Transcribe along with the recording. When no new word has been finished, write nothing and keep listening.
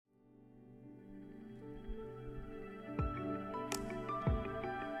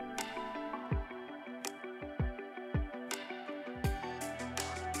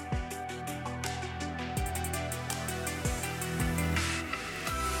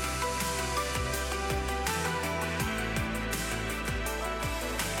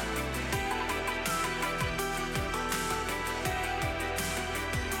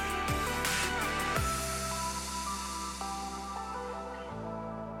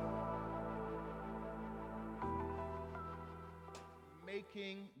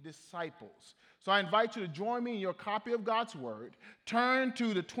making disciples. So I invite you to join me in your copy of God's Word. Turn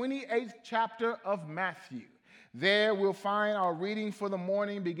to the 28th chapter of Matthew. There we'll find our reading for the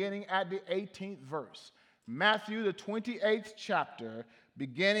morning beginning at the 18th verse. Matthew, the 28th chapter,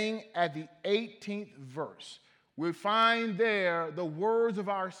 beginning at the 18th verse. We'll find there the words of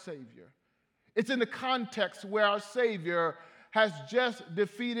our Savior. It's in the context where our Savior has just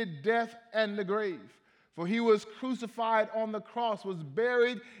defeated death and the grave. For he was crucified on the cross, was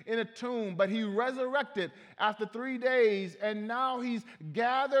buried in a tomb, but he resurrected after 3 days, and now he's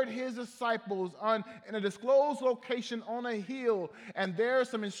gathered his disciples in a disclosed location on a hill, and there are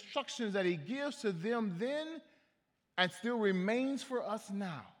some instructions that he gives to them then and still remains for us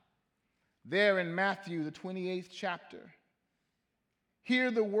now. There in Matthew, the 28th chapter,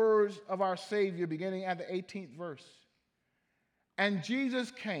 hear the words of our Savior beginning at the 18th verse. And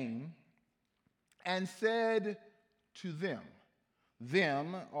Jesus came and said to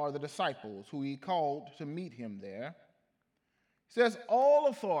them are the disciples who he called to meet him there. He says, all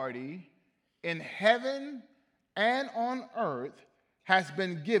authority in heaven and on earth has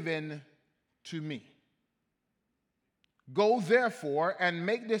been given to me. Go therefore and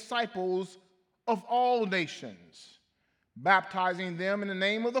make disciples of all nations, baptizing them in the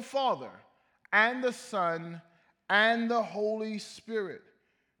name of the Father and the Son and the Holy Spirit,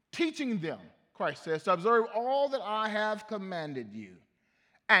 teaching them, Christ says, to observe all that I have commanded you.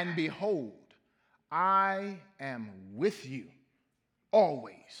 And behold, I am with you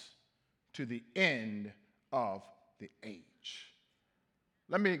always to the end of the age.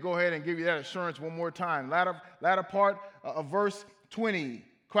 Let me go ahead and give you that assurance one more time. Latter part of verse 20,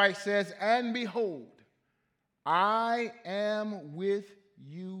 Christ says, and behold, I am with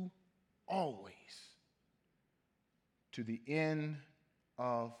you always to the end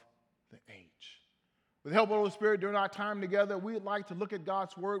of the age. With the help of the Holy Spirit, during our time together, we'd like to look at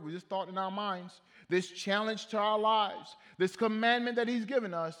God's word with this thought in our minds, this challenge to our lives, this commandment that he's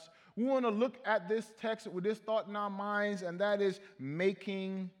given us. We want to look at this text with this thought in our minds, and that is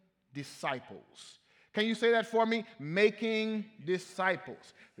making disciples. Can you say that for me? Making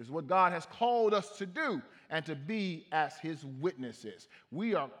disciples. This is what God has called us to do and to be as his witnesses.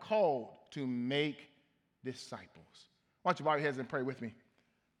 We are called to make disciples. Why don't you bow your heads and pray with me?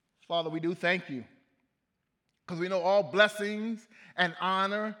 Father, we do thank you because we know all blessings and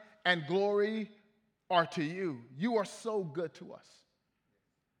honor and glory are to you. You are so good to us.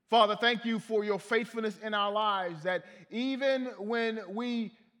 Father, thank you for your faithfulness in our lives, that even when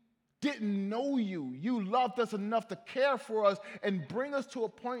we didn't know you, you loved us enough to care for us and bring us to a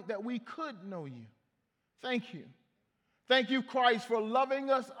point that we could know you. Thank you. Thank you, Christ, for loving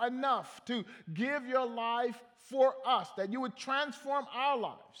us enough to give your life for us, that you would transform our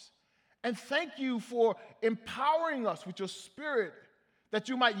lives. And thank you for empowering us with your Spirit, that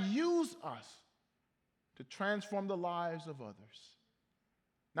you might use us to transform the lives of others.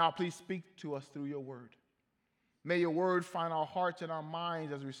 Now, please speak to us through your word. May your word find our hearts and our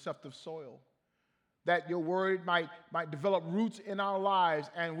minds as receptive soil, that your word might develop roots in our lives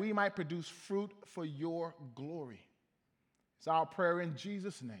and we might produce fruit for your glory. It's our prayer in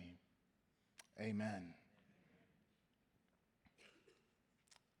Jesus' name. Amen.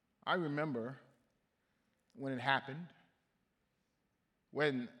 I remember when it happened,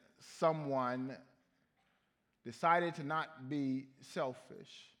 when someone decided to not be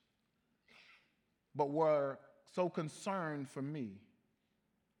selfish, but were so concerned for me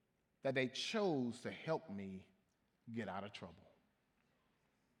that they chose to help me get out of trouble.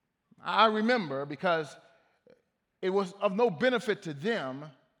 I remember because it was of no benefit to them,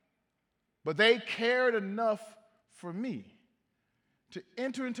 but they cared enough for me to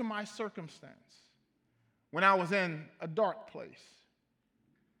enter into my circumstance when I was in a dark place.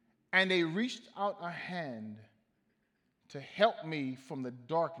 And they reached out a hand to help me from the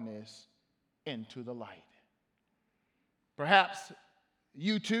darkness into the light. Perhaps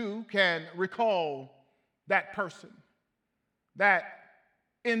you too can recall that person, that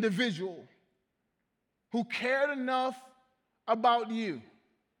individual who cared enough about you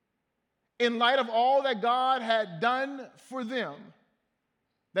in light of all that God had done for them,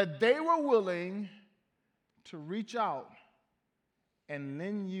 that they were willing to reach out and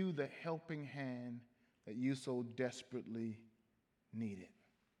lend you the helping hand that you so desperately needed.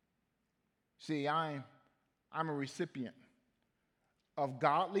 See, I'm a recipient of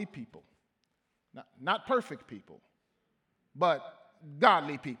godly people, not perfect people, but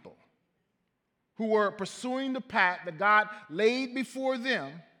godly people who were pursuing the path that God laid before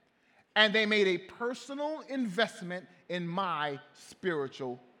them, and they made a personal investment in my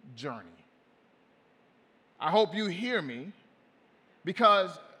spiritual journey. I hope you hear me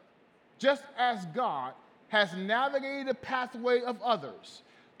Because just as God has navigated the pathway of others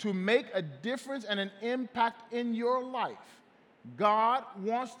to make a difference and an impact in your life, God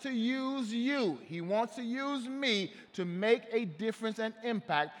wants to use you. He wants to use me to make a difference and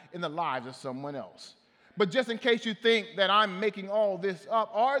impact in the lives of someone else. But just in case you think that I'm making all this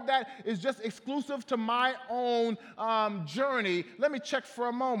up or that is just exclusive to my own journey, let me check for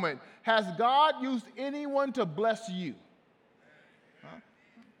a moment. Has God used anyone to bless you?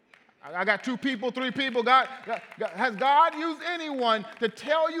 I got 2 people, 3 people. Has God used anyone to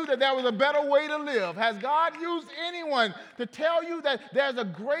tell you that there was a better way to live? Has God used anyone to tell you that there's a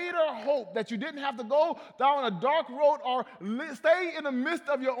greater hope, that you didn't have to go down a dark road or stay in the midst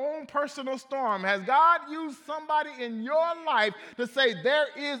of your own personal storm? Has God used somebody in your life to say there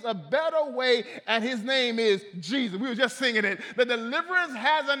is a better way, and his name is Jesus? We were just singing it. The deliverance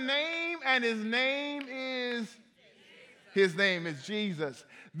has a name, and his name is Jesus.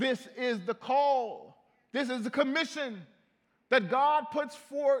 This is the call. This is the commission that God puts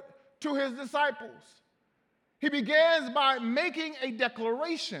forth to his disciples. He begins by making a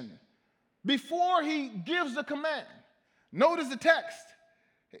declaration before he gives the command. Notice the text.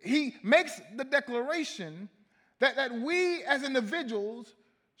 He makes the declaration that we as individuals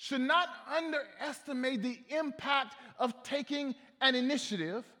should not underestimate the impact of taking an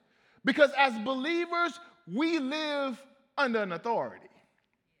initiative, because as believers, we live under an authority.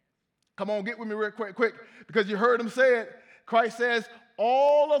 Come on, get with me real quick, because you heard him say it. Christ says,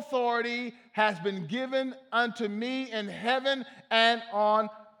 all authority has been given unto me in heaven and on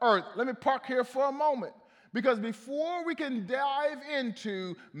earth. Let me park here for a moment, because before we can dive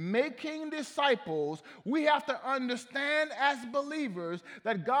into making disciples, we have to understand as believers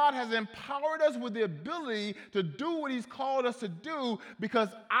that God has empowered us with the ability to do what he's called us to do, because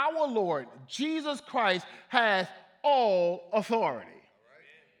our Lord, Jesus Christ, has all authority.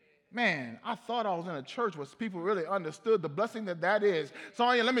 Man, I thought I was in a church where people really understood the blessing that is.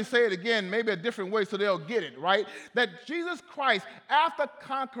 Sonia, let me say it again, maybe a different way so they'll get it, right? That Jesus Christ, after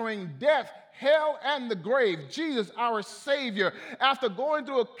conquering death, hell, and the grave, Jesus, our Savior, after going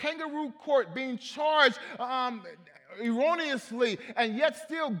through a kangaroo court, being charged erroneously, and yet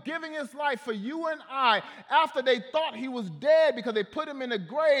still giving his life for you and I, after they thought he was dead because they put him in a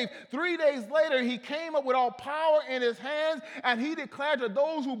grave, 3 days later he came up with all power in his hands, and he declared to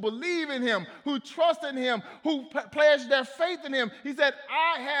those who believe in him, who trust in him, who pledge their faith in him, he said,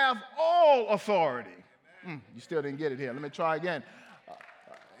 I have all authority. You still didn't get it here. Let me try again.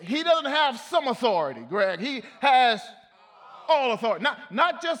 He doesn't have some authority, Greg. He has all authority.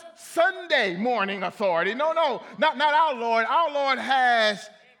 Not just Sunday morning authority. No, not our Lord. Our Lord has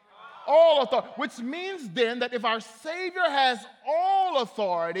all authority, which means then that if our Savior has all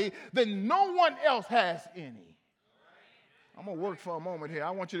authority, then no one else has any. I'm going to work for a moment here.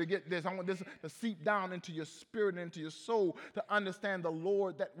 I want you to get this. I want this to seep down into your spirit and into your soul, to understand the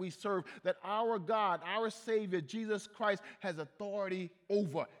Lord that we serve, that our God, our Savior, Jesus Christ, has authority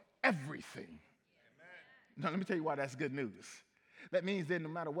over everything. Now, let me tell you why that's good news. That means that no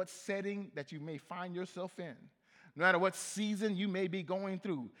matter what setting that you may find yourself in, no matter what season you may be going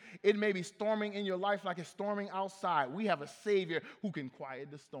through, it may be storming in your life like it's storming outside, we have a Savior who can quiet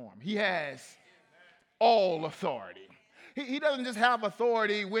the storm. He has all authority. He doesn't just have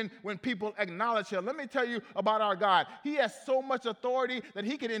authority when people acknowledge him. Let me tell you about our God. He has so much authority that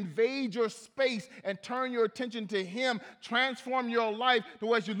he can invade your space and turn your attention to him, transform your life to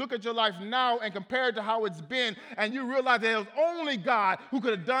where as you look at your life now and compare it to how it's been, and you realize that it was only God who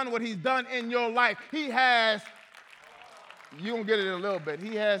could have done what he's done in your life. He has, you won't get it in a little bit,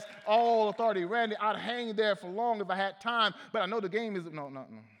 he has all authority. Randy, I'd hang there for long if I had time, but I know the game is, no.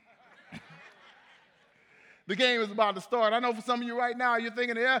 The game is about to start. I know for some of you right now, you're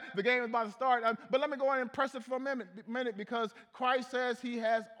thinking, yeah, the game is about to start. But let me go ahead and press it for a minute, because Christ says he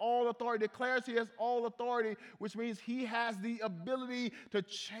has all authority, declares he has all authority, which means he has the ability to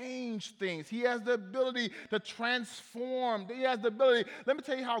change things. He has the ability to transform. He has the ability. Let me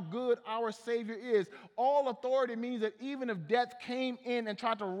tell you how good our Savior is. All authority means that even if death came in and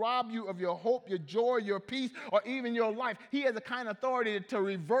tried to rob you of your hope, your joy, your peace, or even your life, he has the kind of authority to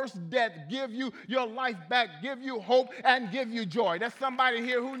reverse death, give you your life back, give you hope, and give you joy. There's somebody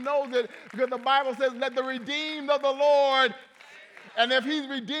here who knows it, because the Bible says, let the redeemed of the Lord. And if he's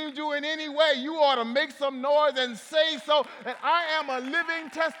redeemed you in any way, you ought to make some noise and say so. And I am a living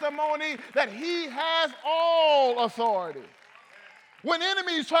testimony that he has all authority. When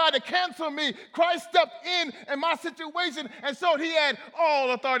enemies tried to cancel me, Christ stepped in my situation, and so he had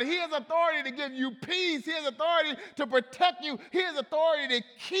all authority. He has authority to give you peace. He has authority to protect you. He has authority to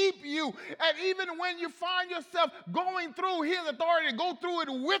keep you. And even when you find yourself going through, he has authority to go through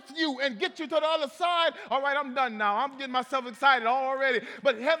it with you and get you to the other side. All right, I'm done now. I'm getting myself excited already.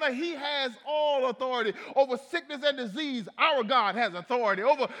 But Heather, he has all authority over sickness and disease. Our God has authority.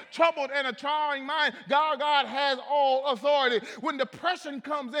 Over troubled and a trying mind, God has all authority. When depression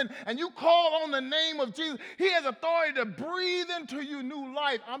comes in and you call on the name of Jesus, he has authority to breathe into you new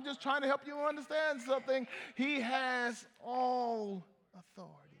life. I'm just trying to help you understand something. He has all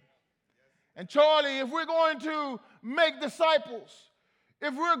authority. And Charlie, if we're going to make disciples,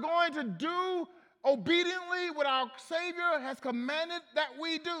 if we're going to do obediently what our Savior has commanded that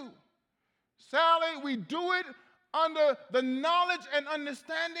we do, Sally, we do it under the knowledge and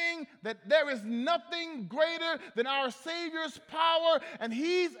understanding that there is nothing greater than our Savior's power, and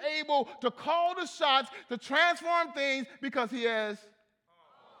he's able to call the shots, to transform things, because he has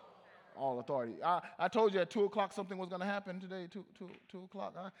all authority. I told you at 2 o'clock something was going to happen today, 2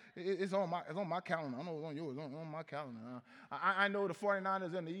 o'clock. It's on my calendar. I know it's on yours, on my calendar. I know the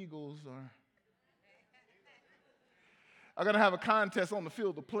 49ers and the Eagles are going to have a contest on the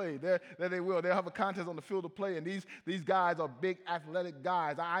field of play. They will. They'll have a contest on the field of play, and these guys are big athletic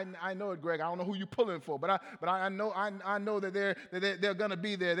guys. I know it, Greg. I don't know who you're pulling for, but I know that they're going to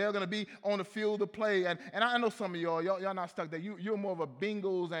be there. They're going to be on the field of play, and I know some of y'all not stuck there. You're more of a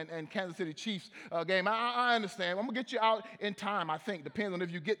Bengals and Kansas City Chiefs game. I understand. I'm going to get you out in time, I think. Depends on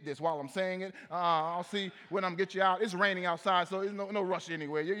if you get this while I'm saying it. I'll see when I'm get you out. It's raining outside, so there's no rush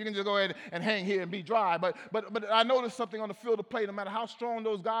anywhere. You can just go ahead and hang here and be dry. But I noticed something on the field of play. No matter how strong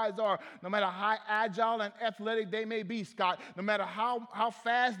those guys are, no matter how agile and athletic they may be, Scott, no matter how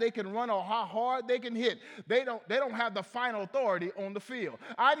fast they can run or how hard they can hit, they don't have the final authority on the field.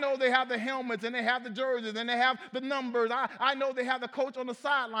 I know they have the helmets and they have the jerseys and they have the numbers. I know they have the coach on the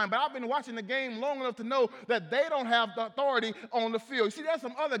sideline, but I've been watching the game long enough to know that they don't have the authority on the field. You see, there's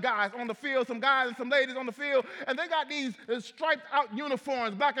some other guys on the field, some guys and some ladies on the field, and they got these striped out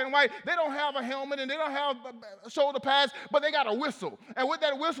uniforms, black and white. They don't have a helmet and they don't have shoulder pads, but they got a whistle. And with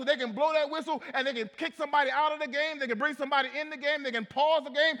that whistle, they can blow that whistle and they can kick somebody out of the game. They can bring somebody in the game. They can pause the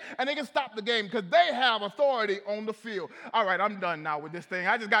game and they can stop the game because they have authority on the field. All right, I'm done now with this thing.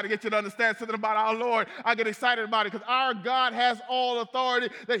 I just got to get you to understand something about our Lord. I get excited about it because our God has all authority,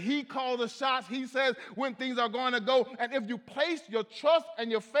 that he calls the shots. He says when things are going to go. And if you place your trust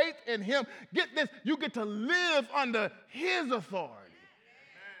and your faith in him, get this, you get to live under his authority.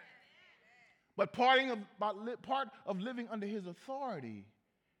 But part of living under his authority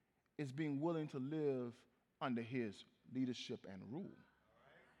is being willing to live under his leadership and rule.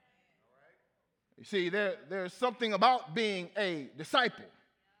 You see, there's something about being a disciple.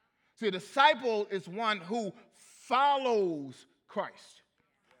 See, a disciple is one who follows Christ.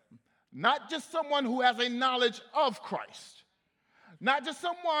 Not just someone who has a knowledge of Christ. Not just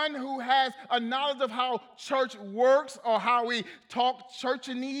someone who has a knowledge of how church works or how we talk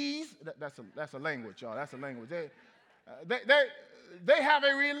churchanese. That's a language, y'all. That's a language. They have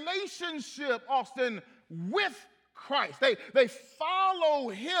a relationship, Austin, with Christ. They follow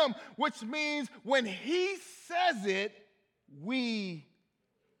him, which means when he says it, we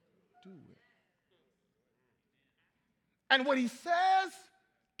do it. And what he says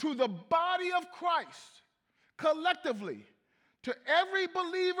to the body of Christ collectively, to every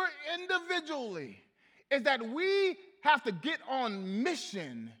believer individually, is that we have to get on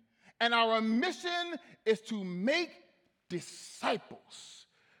mission, and our mission is to make disciples.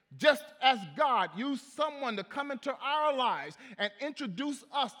 Just as God used someone to come into our lives and introduce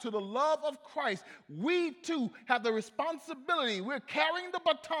us to the love of Christ, we too have the responsibility. We're carrying the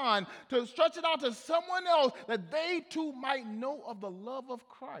baton to stretch it out to someone else that they too might know of the love of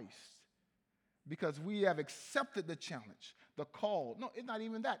Christ, because we have accepted the challenge. The call. No, it's not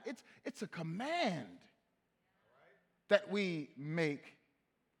even that. It's a command that we make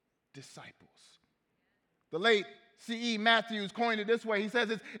disciples. The late C.E. Matthews coined it this way. He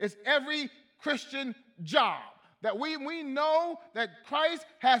says it's every Christian job that we know that Christ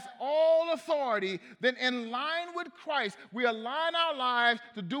has all authority. Then in line with Christ, we align our lives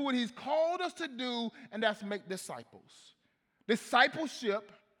to do what he's called us to do, and that's make disciples. Discipleship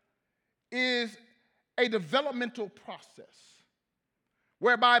is a developmental process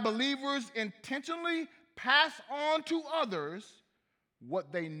whereby believers intentionally pass on to others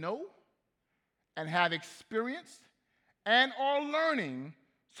what they know and have experienced and are learning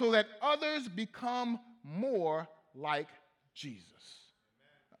so that others become more like Jesus.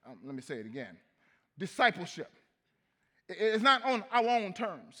 Let me say it again. Discipleship It's not on our own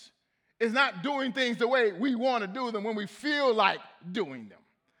terms. It's not doing things the way we want to do them when we feel like doing them.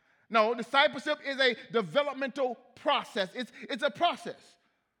 No, discipleship is a developmental process. It's a process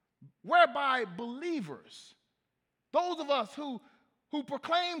whereby believers, those of us who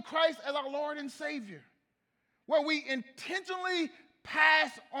proclaim Christ as our Lord and Savior, where we intentionally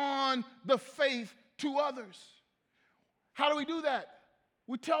pass on the faith to others. How do we do that?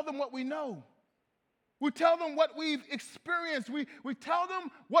 We tell them what we know. We tell them what we've experienced. We tell them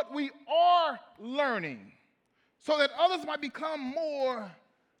what we are learning so that others might become more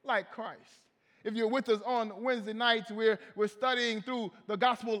like Christ. If you're with us on Wednesday nights, we're studying through the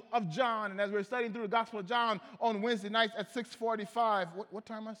Gospel of John. And as we're studying through the Gospel of John on Wednesday nights at 6:45, what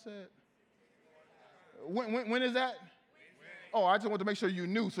time I said? When is that? Oh, I just want to make sure you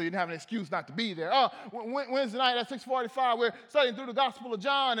knew so you didn't have an excuse not to be there. Wednesday night at 6:45, we're studying through the Gospel of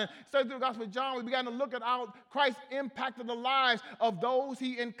John. And studying through the Gospel of John, we began to look at how Christ impacted the lives of those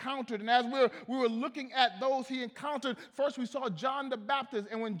he encountered. And as we were looking at those he encountered, first we saw John the Baptist.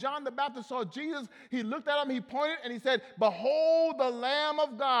 And when John the Baptist saw Jesus, he looked at him, he pointed, and he said, "Behold the Lamb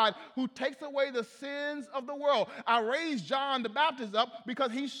of God who takes away the sins of the world." I raised John the Baptist up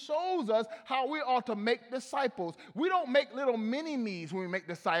because he shows us how we ought to make disciples. We don't make little mini-me's when we make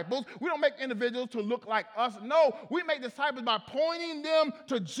disciples. We don't make individuals to look like us. No, we make disciples by pointing them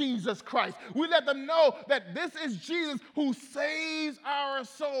to Jesus Christ. We let them know that this is Jesus who saves our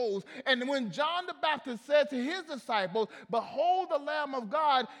souls. And when John the Baptist said to his disciples, "Behold the Lamb of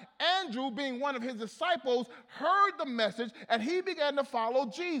God," Andrew, being one of his disciples, heard the message and he began to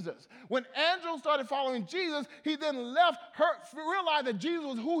follow Jesus. When Andrew started following Jesus, he then realized that Jesus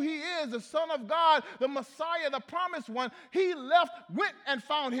was who he is, the Son of God, the Messiah, the promised one. He went and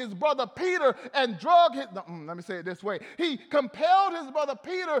found his brother Peter and let me say it this way. He compelled his brother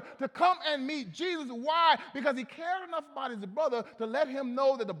Peter to come and meet Jesus. Why? Because he cared enough about his brother to let him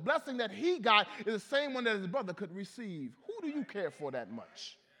know that the blessing that he got is the same one that his brother could receive. Who do you care for that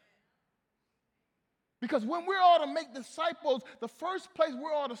much? Because when we're all to make disciples, the first place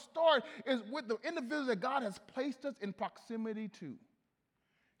we're all to start is with the individuals that God has placed us in proximity to.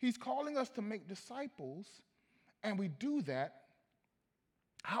 He's calling us to make disciples, and we do that.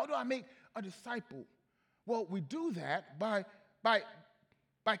 How do I make a disciple? Well, we do that by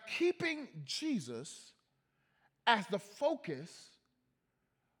keeping Jesus as the focus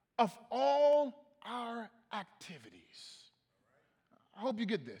of all our activities. I hope you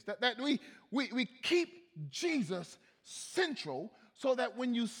get this. That we keep Jesus central so that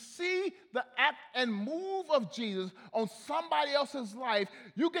when you see the act and move of Jesus on somebody else's life,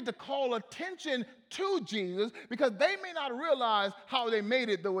 you get to call attention to Jesus because they may not realize how they made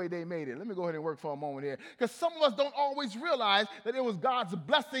it the way they made it. Let me go ahead and work for a moment here. Because some of us don't always realize that it was God's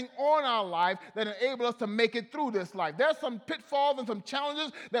blessing on our life that enabled us to make it through this life. There's some pitfalls and some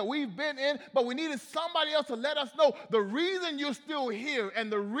challenges that we've been in, but we needed somebody else to let us know the reason you're still here and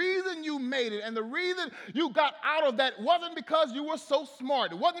the reason you made it and the reason you got out of that wasn't because you were so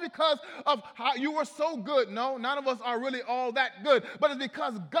smart. It wasn't because of how you were so good. No, none of us are really all that good, but it's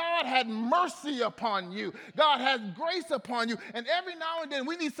because God had mercy upon you. God has grace upon you. And every now and then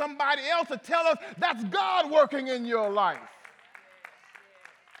we need somebody else to tell us that's God working in your life.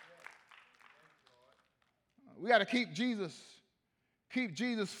 We got to keep Jesus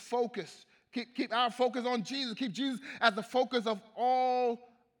focused. Keep our focus on Jesus. Keep Jesus as the focus of all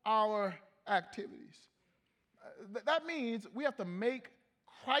our activities. That means we have to make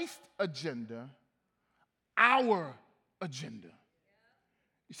Christ's agenda our agenda.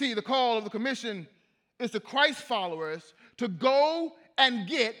 You see, the call of the commission is to Christ followers to go and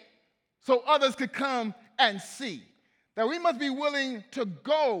get so others could come and see. That we must be willing to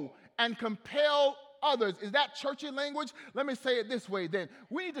go and compel others. Is that churchy language? Let me say it this way then.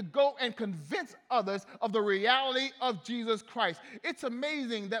 We need to go and convince others of the reality of Jesus Christ. It's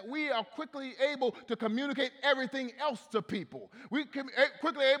amazing that we are quickly able to communicate everything else to people. We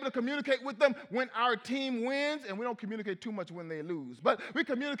quickly able to communicate with them when our team wins, and we don't communicate too much when they lose. But we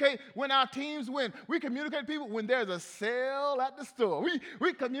communicate when our teams win. We communicate people when there's a sale at the store.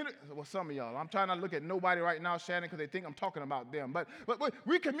 We communicate, well, some of y'all, I'm trying not to look at nobody right now, Shannon, because they think I'm talking about them. But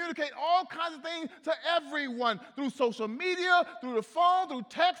we communicate all kinds of things to everyone through social media, through the phone, through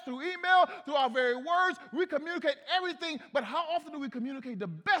text, through email, through our very words. We communicate everything, but how often do we communicate the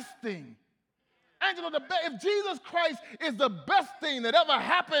best thing Angela, if Jesus Christ is the best thing that ever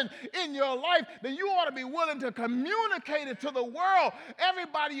happened in your life, then you ought to be willing to communicate it to the world,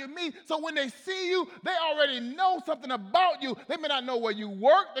 everybody you meet, so when they see you, they already know something about you. They may not know where you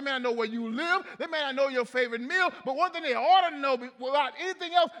work, they may not know where you live, they may not know your favorite meal, but one thing they ought to know without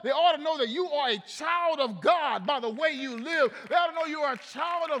anything else, they ought to know that you are a child of God by the way you live. They ought to know you are a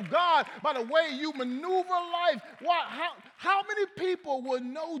child of God by the way you maneuver life. Why? How many people will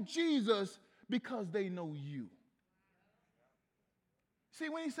know Jesus because they know you? See,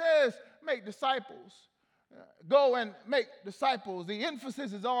 when he says make disciples, go and make disciples, the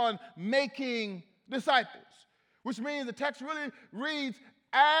emphasis is on making disciples, which means the text really reads,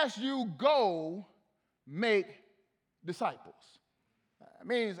 as you go, make disciples. It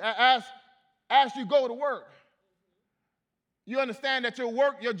means as you go to work, you understand that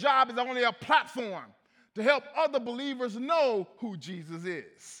your job is only a platform to help other believers know who Jesus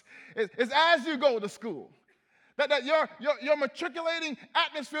is. It's as you go to school. That your matriculating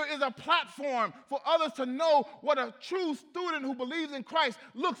atmosphere is a platform for others to know what a true student who believes in Christ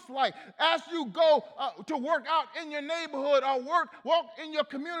looks like. As you go to work out in your neighborhood or walk in your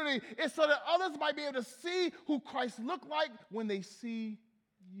community, it's so that others might be able to see who Christ looked like when they see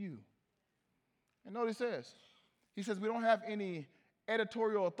you. And notice this. He says we don't have any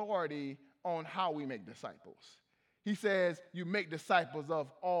editorial authority on how we make disciples. He says you make disciples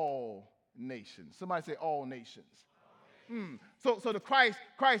of all nations. Somebody say all nations. So the Christ,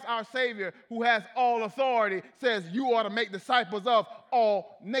 our Savior, who has all authority, says you ought to make disciples of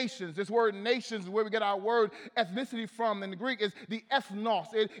all nations. This word nations is where we get our word ethnicity from. In the Greek, is the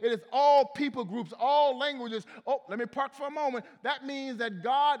ethnos. It is all people groups, all languages. Oh, let me park for a moment. That means that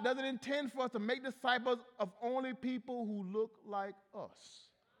God doesn't intend for us to make disciples of only people who look like us.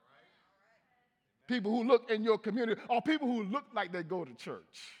 People who look in your community, or people who look like they go to church.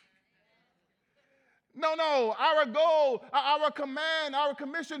 No, our goal, our command, our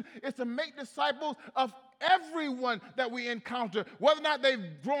commission is to make disciples of everyone that we encounter, whether or not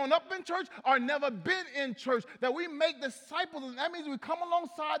they've grown up in church or never been in church, that we make disciples, and that means we come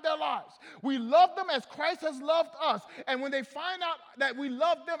alongside their lives. We love them as Christ has loved us, and when they find out that we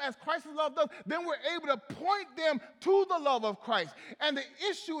love them as Christ has loved us, then we're able to point them to the love of Christ. And the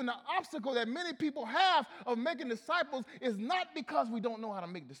issue and the obstacle that many people have of making disciples is not because we don't know how to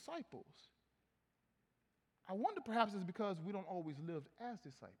make disciples. I wonder perhaps it's because we don't always live as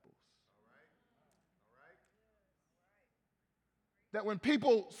disciples. That when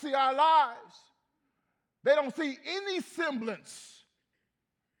people see our lives, they don't see any semblance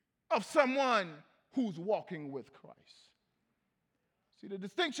of someone who's walking with Christ. See, the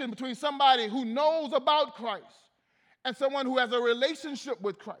distinction between somebody who knows about Christ and someone who has a relationship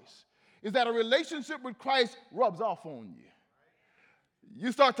with Christ is that a relationship with Christ rubs off on you.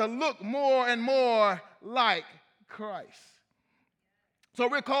 You start to look more and more like Christ. So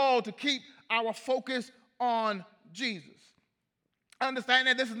we're called to keep our focus on Jesus. Understand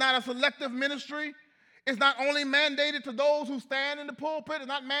that this is not a selective ministry. It's not only mandated to those who stand in the pulpit. It's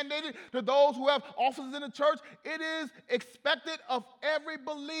not mandated to those who have offices in the church. It is expected of every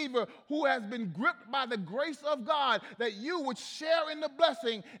believer who has been gripped by the grace of God that you would share in the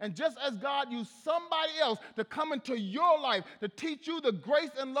blessing. And just as God used somebody else to come into your life to teach you the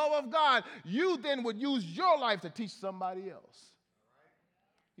grace and love of God, you then would use your life to teach somebody else.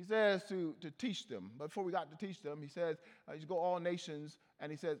 He says to teach them. But before we got to teach them, he says, you go all nations,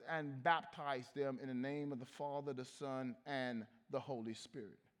 and he says, and baptize them in the name of the Father, the Son, and the Holy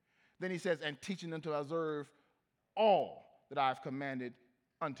Spirit. Then he says, and teaching them to observe all that I've commanded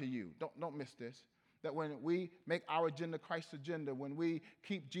unto you. Don't miss this. That when we make our agenda Christ's agenda, when we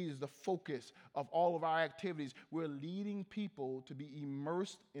keep Jesus the focus of all of our activities, we're leading people to be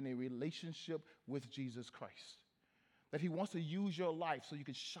immersed in a relationship with Jesus Christ. That he wants to use your life so you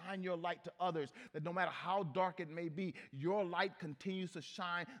can shine your light to others, that no matter how dark it may be, your light continues to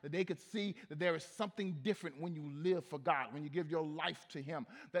shine, that they could see that there is something different when you live for God, when you give your life to him,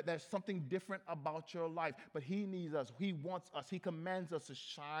 that there's something different about your life. But he needs us. He wants us. He commands us to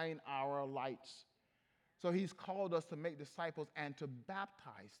shine our lights. So he's called us to make disciples and to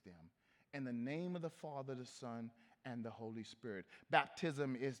baptize them in the name of the Father, the Son, and the Holy Spirit.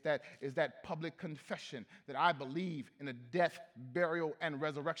 Baptism is that public confession that I believe in the death, burial, and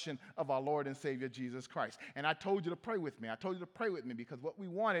resurrection of our Lord and Savior Jesus Christ. And I told you to pray with me. I told you to pray with me because what we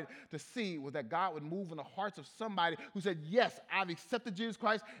wanted to see was that God would move in the hearts of somebody who said, yes, I've accepted Jesus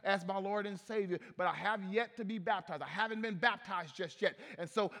Christ as my Lord and Savior, but I have yet to be baptized. I haven't been baptized just yet. And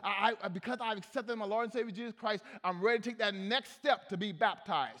so because I've accepted my Lord and Savior Jesus Christ, I'm ready to take that next step to be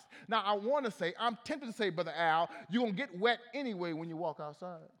baptized. Now, I want to say, I'm tempted to say, Brother Al, you're going to get wet anyway when you walk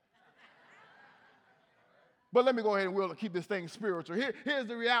outside. But let me go ahead and we'll keep this thing spiritual. Here's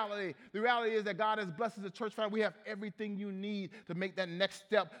the reality. The reality is that God has blessed us as a church family. We have everything you need to make that next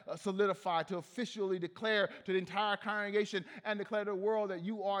step solidify, to officially declare to the entire congregation and declare to the world that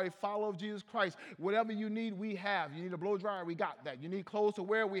you are a follower of Jesus Christ. Whatever you need, we have. You need a blow dryer, we got that. You need clothes to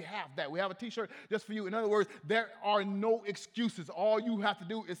wear, we have that. We have a t-shirt just for you. In other words, there are no excuses. All you have to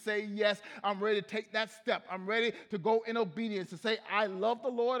do is say, yes, I'm ready to take that step. I'm ready to go in obedience, to say, I love the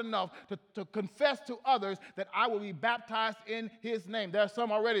Lord enough to confess to others that I will be baptized in his name. There's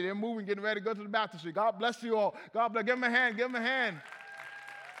some already. They're moving, getting ready to go to the baptistry. God bless you all. God bless. Give them a hand. Give them a hand.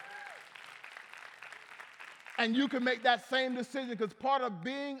 And you can make that same decision, because part of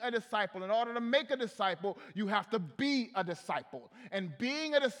being a disciple, in order to make a disciple, you have to be a disciple. And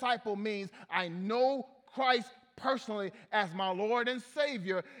being a disciple means I know Christ personally as my Lord and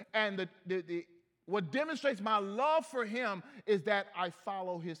Savior, and what demonstrates my love for him is that I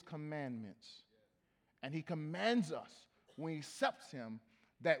follow his commandments. And he commands us, when he accepts him,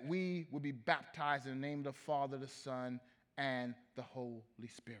 that we will be baptized in the name of the Father, the Son, and the Holy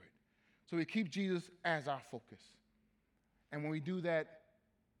Spirit. So we keep Jesus as our focus. And when we do that,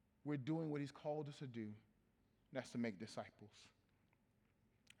 we're doing what he's called us to do. That's to make disciples.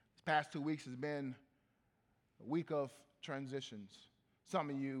 This past 2 weeks has been a week of transitions. Some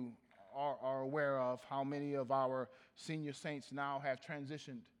of you are aware of how many of our senior saints now have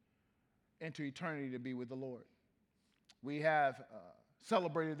transitioned into eternity to be with the Lord. We have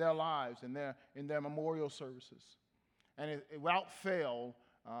celebrated their lives in their memorial services. And without fail,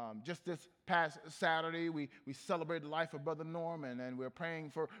 just this past Saturday, we celebrated the life of Brother Norman, and we're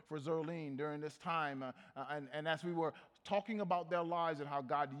praying for Zerlene during this time. And as we were talking about their lives and how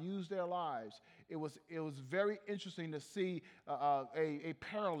God used their lives, it was very interesting to see a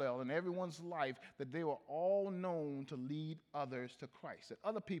parallel in everyone's life, that they were all known to lead others to Christ. That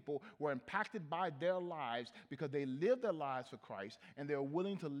other people were impacted by their lives because they lived their lives for Christ, and they were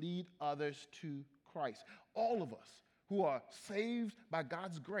willing to lead others to Christ. All of us who are saved by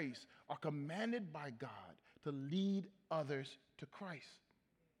God's grace are commanded by God to lead others to Christ.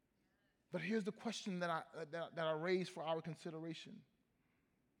 But here's the question that I raised for our consideration.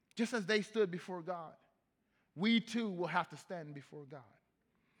 Just as they stood before God, we too will have to stand before God.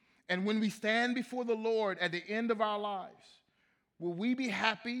 And when we stand before the Lord at the end of our lives, will we be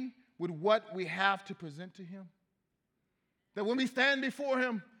happy with what we have to present to him? That when we stand before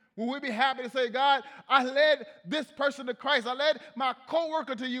him, will we be happy to say, God, I led this person to Christ. I led my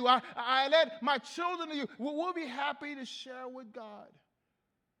coworker to you. I led my children to you. Will we be happy to share with God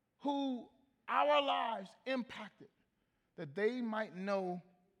who our lives impacted, that they might know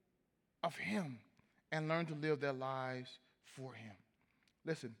of him and learn to live their lives for him?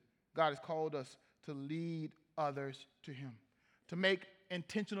 Listen, God has called us to lead others to him, to make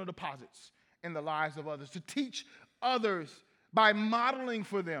intentional deposits in the lives of others, to teach others by modeling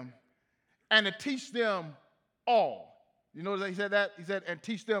for them, and to teach them all. You notice he said that? He said, and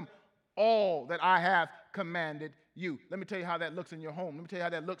teach them all that I have commanded you. Let me tell you how that looks in your home. Let me tell you how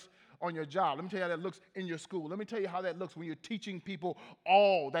that looks on your job. Let me tell you how that looks in your school. Let me tell you how that looks when you're teaching people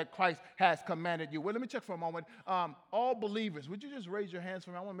all that Christ has commanded you. Well, let me check for a moment. All believers, would you just raise your hands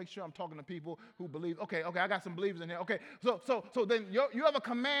for me? I want to make sure I'm talking to people who believe. Okay, I got some believers in here. Okay, so then you have a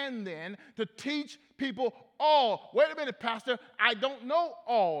command then to teach people all. Wait a minute, Pastor, I don't know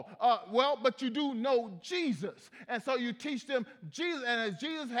all. Well, but you do know Jesus. And so you teach them Jesus, and as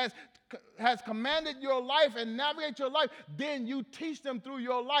Jesus has commanded your life and navigate your life, then you teach them through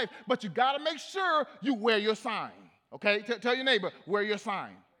your life. But you got to make sure you wear your sign. Okay? Tell your neighbor, wear your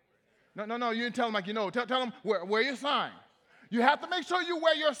sign. No, you didn't tell them like you know. Tell them, wear your sign. You have to make sure you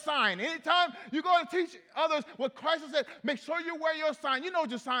wear your sign. Anytime you go and teach others what Christ has said, make sure you wear your sign. You know what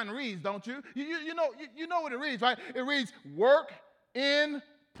your sign reads, don't you? You know what it reads, right? It reads, work in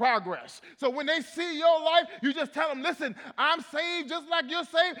progress. So when they see your life, you just tell them, listen, I'm saved just like you're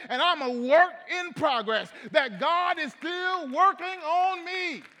saved, and I'm a work in progress, that God is still working on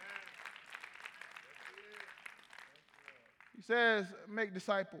me. He says, make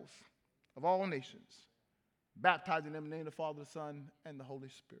disciples of all nations, baptizing them in the name of the Father, the Son, and the Holy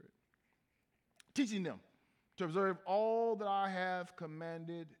Spirit, teaching them to observe all that I have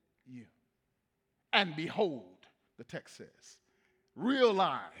commanded you. And behold, the text says,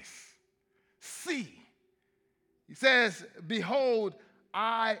 realize, see. He says, behold,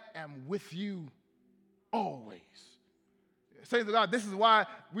 I am with you always. Saints of God, this is why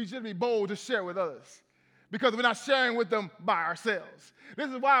we should be bold to share with others. because we're not sharing with them by ourselves. This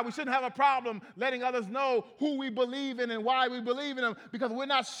is why we shouldn't have a problem letting others know who we believe in and why we believe in them, because we're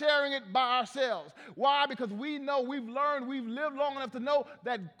not sharing it by ourselves. Why? Because we know, we've learned, we've lived long enough to know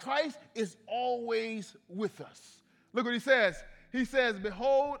that Christ is always with us. Look what he says. He says,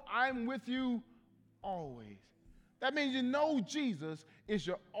 behold, I'm with you always. That means you know Jesus is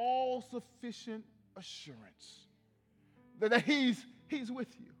your all-sufficient assurance. That he's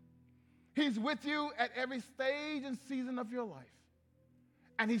with you. He's with you at every stage and season of your life.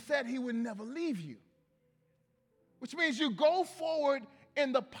 And he said he would never leave you. Which means you go forward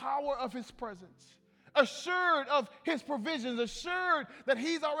in the power of his presence, assured of his provisions, assured that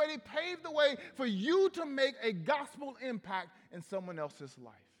he's already paved the way for you to make a gospel impact in someone else's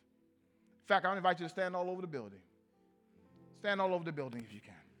life. In fact, I want to invite you to stand all over the building. Stand all over the building if you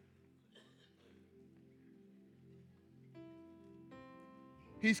can.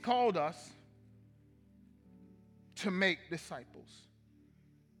 He's called us to make disciples.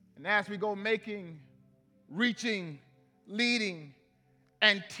 And as we go making, reaching, leading,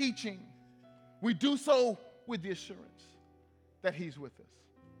 and teaching, we do so with the assurance that he's with us.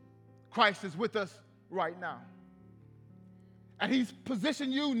 Christ is with us right now. And he's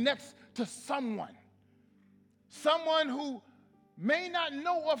positioned you next to someone who may not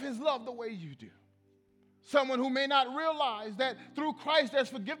know of his love the way you do. Someone who may not realize that through Christ there's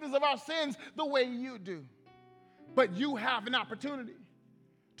forgiveness of our sins the way you do. But you have an opportunity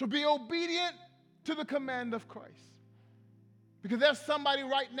to be obedient to the command of Christ. Because there's somebody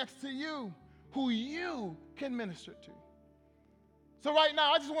right next to you who you can minister to. So right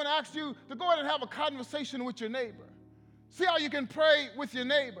now, I just want to ask you to go ahead and have a conversation with your neighbor. See how you can pray with your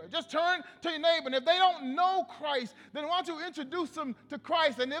neighbor. Just turn to your neighbor, and if they don't know Christ, then why don't you introduce them to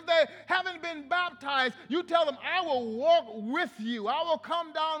Christ? And if they haven't been baptized, you tell them, I will walk with you. I will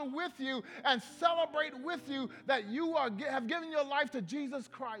come down with you and celebrate with you that you have given your life to Jesus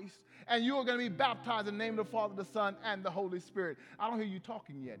Christ, and you are going to be baptized in the name of the Father, the Son, and the Holy Spirit. I don't hear you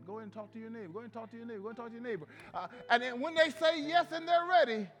talking yet. Go ahead and talk to your neighbor. Go ahead and talk to your neighbor. Go ahead and talk to your neighbor. And then when they say yes and they're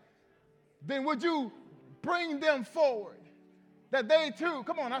ready, then would you bring them forward? That they too,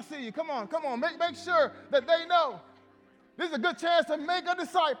 come on, I see you, come on. Make sure that they know this is a good chance to make a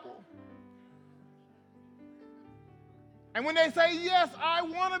disciple. And when they say, yes, I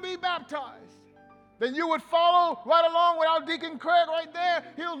want to be baptized, then you would follow right along with our Deacon Craig right there.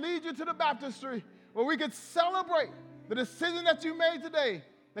 He'll lead you to the baptistry where we could celebrate the decision that you made today,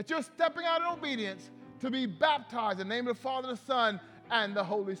 that you're stepping out in obedience to be baptized in the name of the Father, the Son, and the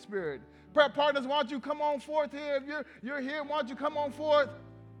Holy Spirit. Prayer partners, why don't you come on forth here? If you're here, why don't you come on forth?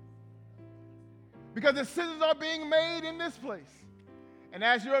 Because decisions are being made in this place. And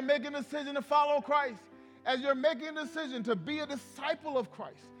as you're making a decision to follow Christ, as you're making a decision to be a disciple of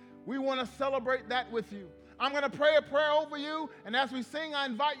Christ, we want to celebrate that with you. I'm going to pray a prayer over you, and as we sing, I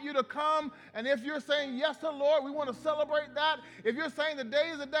invite you to come. And if you're saying yes to the Lord, we want to celebrate that. If you're saying the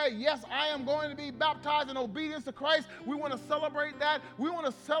day is the day, yes, I am going to be baptized in obedience to Christ, we want to celebrate that. We want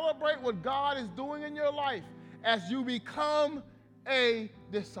to celebrate what God is doing in your life as you become a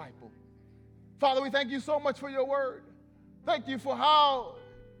disciple. Father, we thank you so much for your word. Thank you for how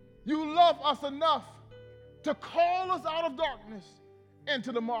you love us enough to call us out of darkness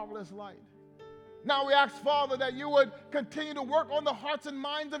into the marvelous light. Now we ask, Father, that you would continue to work on the hearts and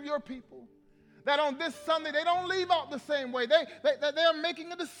minds of your people. That on this Sunday, they don't leave out the same way. They're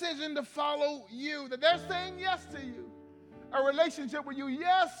making a decision to follow you. That they're saying yes to you. A relationship with you.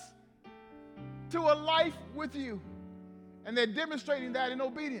 Yes to a life with you. And they're demonstrating that in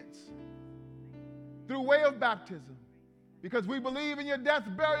obedience. Through way of baptism. Because we believe in your death,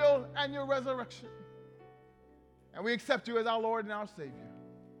 burial, and your resurrection. And we accept you as our Lord and our Savior.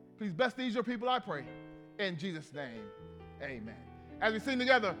 Please bless these your people, I pray. In Jesus' name, amen. As we sing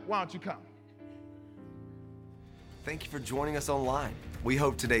together, why don't you come? Thank you for joining us online. We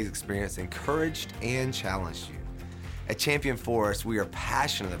hope today's experience encouraged and challenged you. At Champion Forest, we are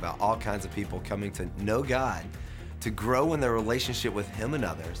passionate about all kinds of people coming to know God, to grow in their relationship with Him and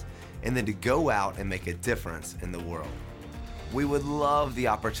others, and then to go out and make a difference in the world. We would love the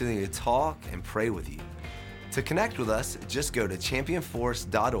opportunity to talk and pray with you. To connect with us, just go to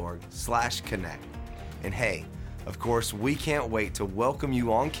championforest.org/connect. And hey, of course, we can't wait to welcome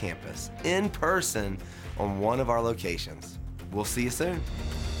you on campus in person on one of our locations. We'll see you soon.